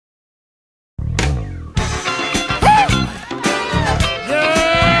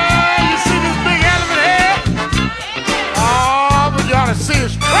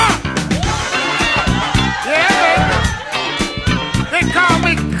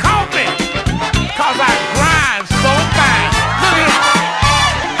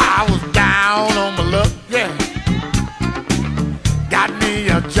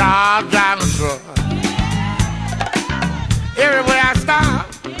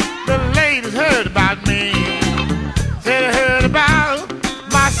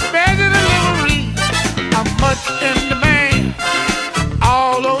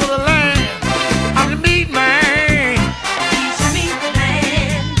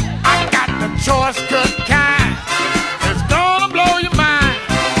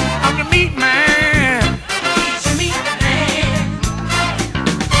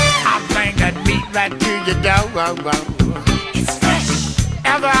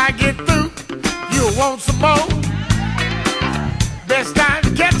want some more. Best time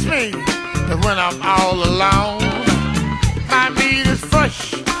to catch me is when I'm all alone. My meat is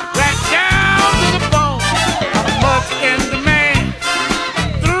fresh, right down to the bone. I'm much in demand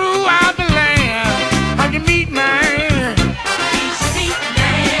throughout the land. I'm your meat man. He's your meat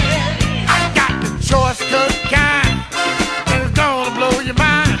man. I got the choice cut kind, and it's gonna blow your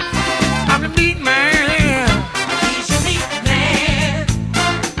mind. I'm the meat man. He's your meat man.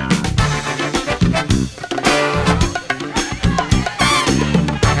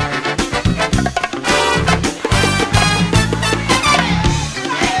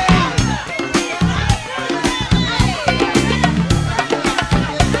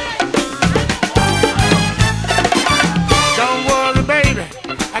 Don't worry, baby,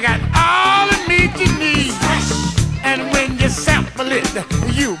 I got all the meat you need. And when you sample it,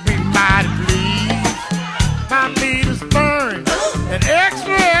 you'll be mighty pleased. My meat is burned and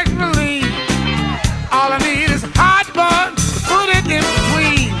extra, extra lean. All I need is hot bun to put it in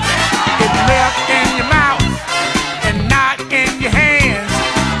between. It melts in your mouth and not in your hands.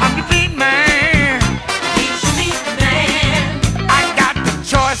 I'm the meat man. He's your meat man. I got the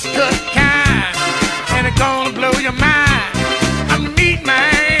choice cut kind, and it's gonna blow your mind. I'm the meat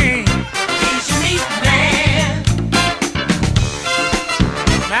man. He's your meat man.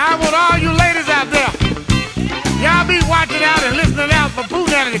 Now I want all you ladies out there, y'all be watching out and listening out for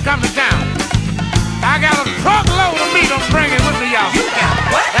Poonanny to come to town. I got a truckload of meat I'm bringing with me, y'all. You got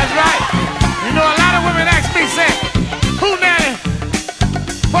what? That's right. You know, a lot of women ask me, say, Poonanny,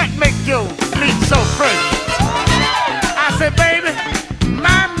 what makes your meat so fresh? I said, baby,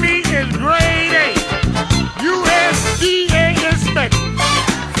 my meat is grade A, USDA inspected,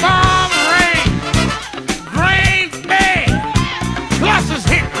 farm raised, grain fed, plus it's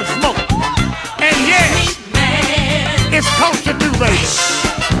hit the smoke. And yes, Meat man. it's culture too, baby.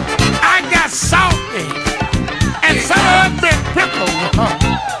 I got salty and some of it been pickled.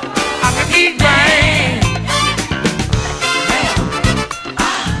 I'm the meat man.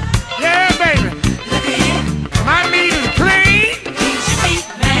 Yeah, baby. Look at him. My meat is clean He's your meat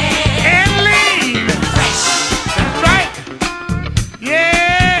man. and lean. Fresh. That's right.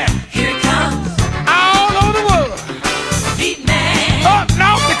 Yeah. Here it comes. All over the world. Meat man. Up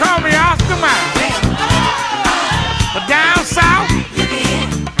north they call me Oscar Mayer. But down south Look at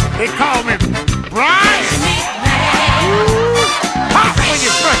him. they call